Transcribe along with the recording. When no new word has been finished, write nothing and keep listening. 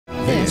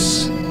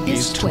This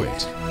is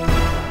TWiT.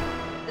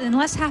 In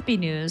less happy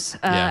news,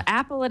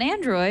 Apple and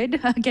Android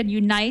can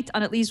unite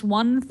on at least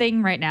one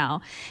thing right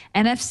now: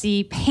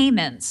 NFC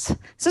payments.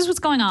 This is what's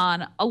going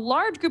on. A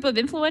large group of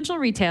influential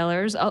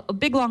retailers, a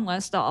big long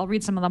list, I'll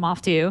read some of them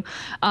off to you,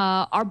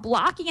 are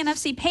blocking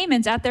NFC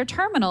payments at their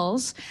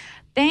terminals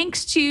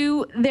thanks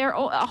to their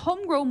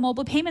homegrown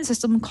mobile payment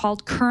system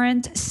called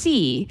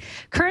Current-C.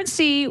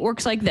 Current-C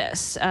works like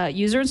this.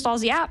 User installs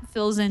the app,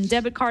 fills in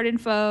debit card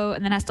info,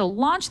 and then has to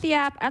launch the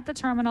app at the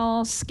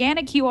terminal, scan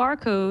a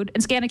QR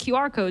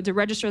code to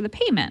register the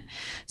payment.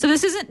 So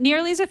this isn't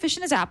nearly as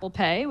efficient as Apple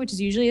Pay, which is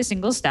usually a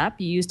single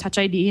step. You use Touch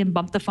ID and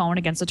bump the phone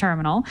against the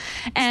terminal,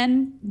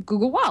 and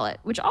Google Wallet,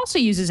 which also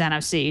uses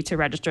NFC to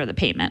register the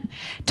payment.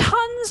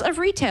 Tons of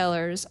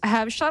retailers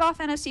have shut off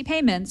NFC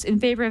payments in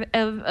favor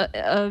of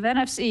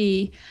NFC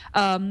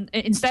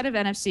instead of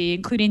NFC,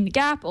 including The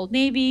Gap, Old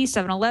Navy,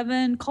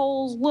 7-Eleven,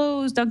 Kohl's,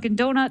 Lowe's, Dunkin'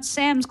 Donuts,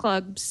 Sam's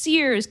Club,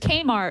 Sears,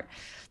 Kmart,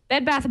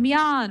 Bed Bath &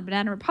 Beyond,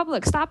 Banana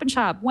Republic, Stop &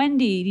 Shop,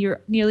 Wendy,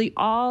 nearly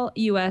all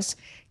U.S.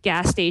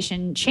 gas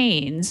station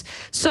chains.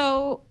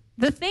 So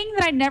the thing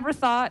that I never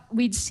thought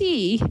we'd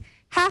see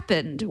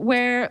happened,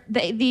 where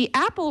the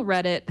Apple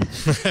Reddit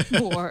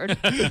board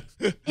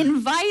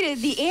invited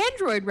the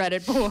Android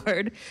Reddit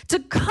board to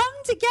come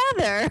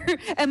together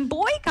and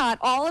boycott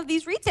all of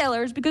these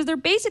retailers because they're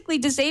basically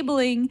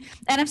disabling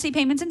NFC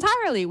payments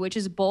entirely, which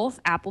is both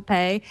Apple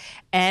Pay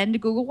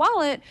and Google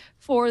Wallet,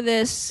 for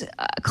this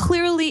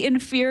clearly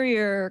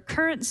inferior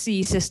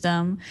Current-C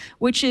system,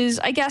 which is,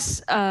 I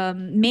guess,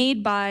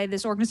 made by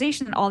this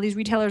organization that all these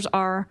retailers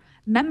are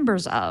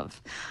members of.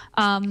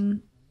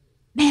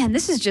 Man,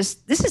 this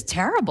is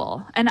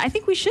terrible. And I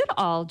think we should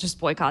all just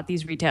boycott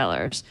these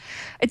retailers.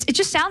 It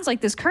just sounds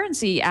like this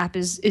Current-C app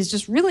is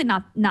just really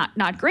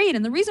not great.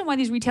 And the reason why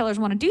these retailers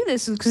want to do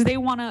this is because they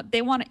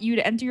want you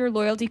to enter your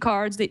loyalty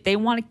cards. They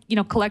want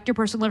to, collect your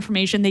personal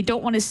information. They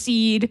don't want to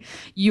cede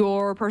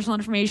your personal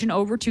information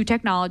over to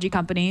technology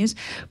companies.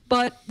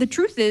 But the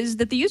truth is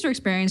that the user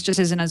experience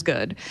just isn't as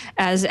good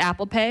as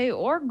Apple Pay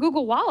or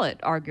Google Wallet,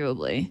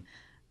 arguably.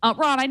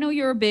 Ron, I know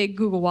you're a big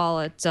Google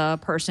Wallet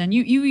person.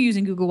 You were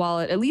using Google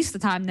Wallet at least the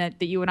time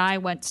that you and I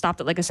stopped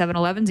at like a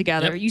 7-Eleven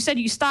together. Yep. You said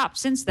you stopped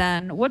since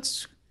then.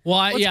 What's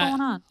going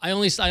on? I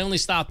only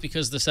stopped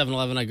because the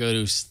 7-Eleven I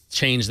go to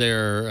changed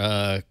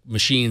their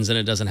machines and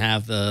it doesn't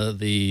have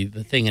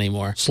the thing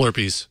anymore.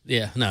 Slurpees.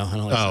 Yeah, no, I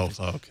don't like Slurpees.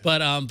 Oh, okay.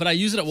 But I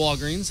use it at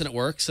Walgreens and it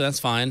works, so that's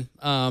fine.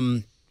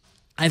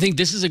 I think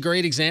this is a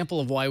great example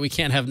of why we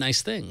can't have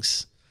nice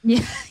things.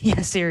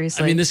 Yeah,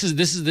 seriously. I mean, this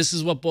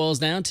is what boils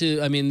down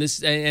to. I mean,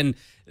 this, and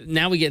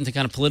now we get into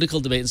kind of political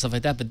debate and stuff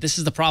like that. But this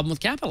is the problem with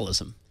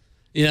capitalism.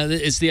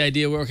 It's the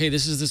idea where, okay,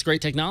 this is this great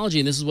technology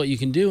and this is what you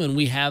can do, and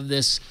we have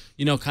this,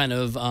 kind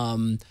of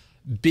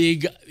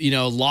big,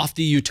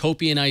 lofty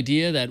utopian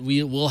idea that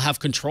we will have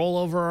control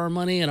over our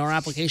money and our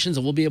applications,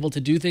 and we'll be able to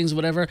do things,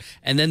 whatever.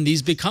 And then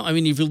these become. I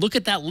mean, if you look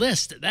at that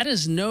list, that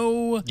is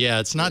no.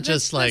 Yeah, it's not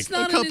just like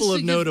a couple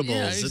of notables.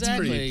 Yeah,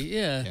 exactly. It's pretty.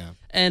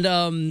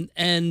 Yeah.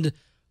 And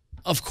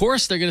of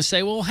course, they're going to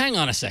say, "Well, hang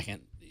on a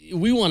second.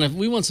 We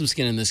want some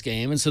skin in this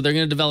game," and so they're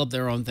going to develop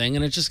their own thing,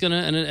 and it's just going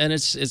to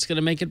it's going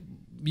to make it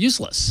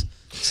useless.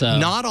 So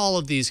not all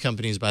of these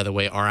companies, by the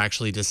way, are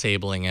actually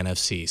disabling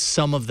NFC.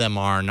 Some of them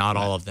are, not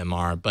all of them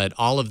are, but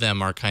all of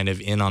them are kind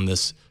of in on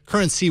this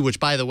Current-C, which,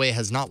 by the way,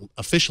 has not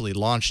officially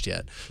launched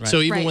yet. Right.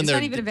 So even when it's they're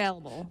not even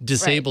available.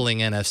 Disabling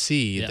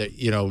NFC, that,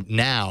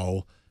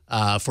 now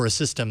for a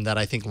system that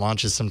I think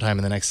launches sometime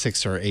in the next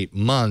 6 or 8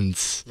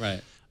 months.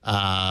 Right.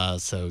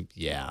 So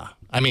yeah,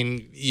 I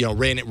mean,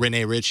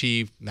 Renee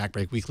Ritchie,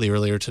 MacBreak Weekly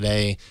earlier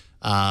today,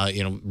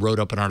 wrote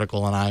up an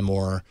article on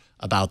iMore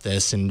about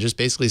this and just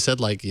basically said,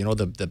 like,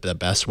 the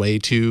best way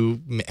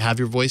to have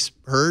your voice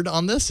heard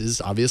on this is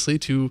obviously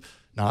to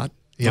not,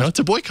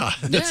 to boycott.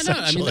 Yeah, no,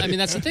 I mean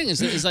that's the thing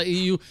is like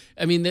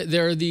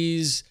there are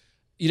these.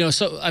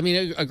 So I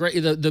mean,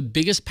 the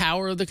biggest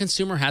power of the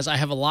consumer has. I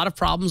have a lot of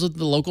problems with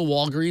the local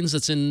Walgreens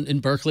that's in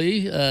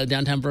Berkeley,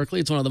 downtown Berkeley.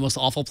 It's one of the most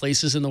awful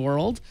places in the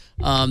world.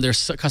 Their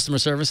customer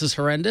service is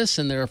horrendous,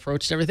 and their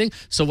approach to everything.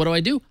 So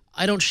what do?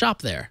 I don't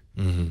shop there.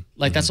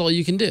 That's all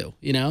you can do,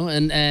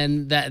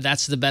 and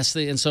that's the best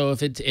thing. And so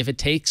if it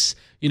takes,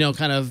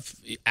 kind of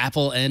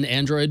Apple and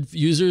Android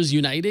users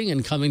uniting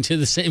and coming to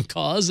the same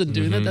cause and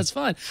doing that, that's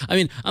fine. I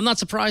mean, I'm not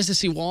surprised to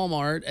see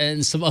Walmart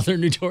and some other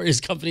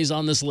notorious companies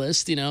on this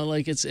list.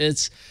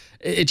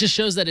 It just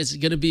shows that it's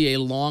going to be a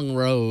long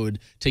road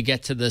to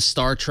get to the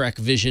Star Trek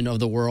vision of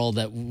the world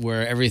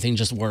where everything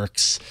just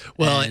works.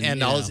 Well,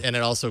 and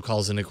it also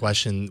calls into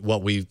question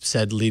what we've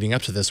said leading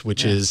up to this,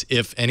 which is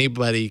if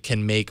anybody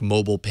can make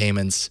mobile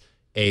payments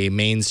a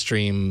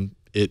mainstream,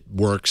 it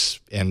works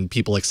and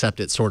people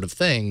accept it sort of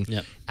thing,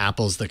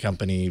 Apple's the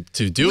company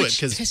to do it.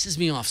 Because pisses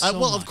me off so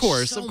well, much. of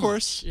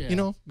course.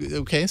 Yeah.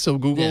 Okay, so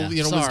Google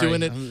was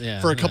doing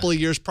it for a couple of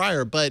years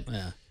prior, but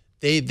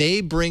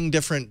they bring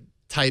different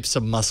types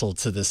of muscle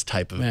to this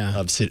type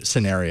of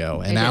scenario.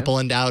 And Apple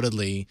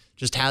undoubtedly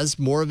just has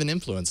more of an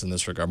influence in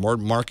this regard, more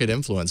market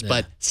influence,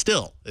 but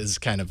still is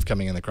kind of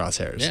coming in the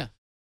crosshairs. Yeah.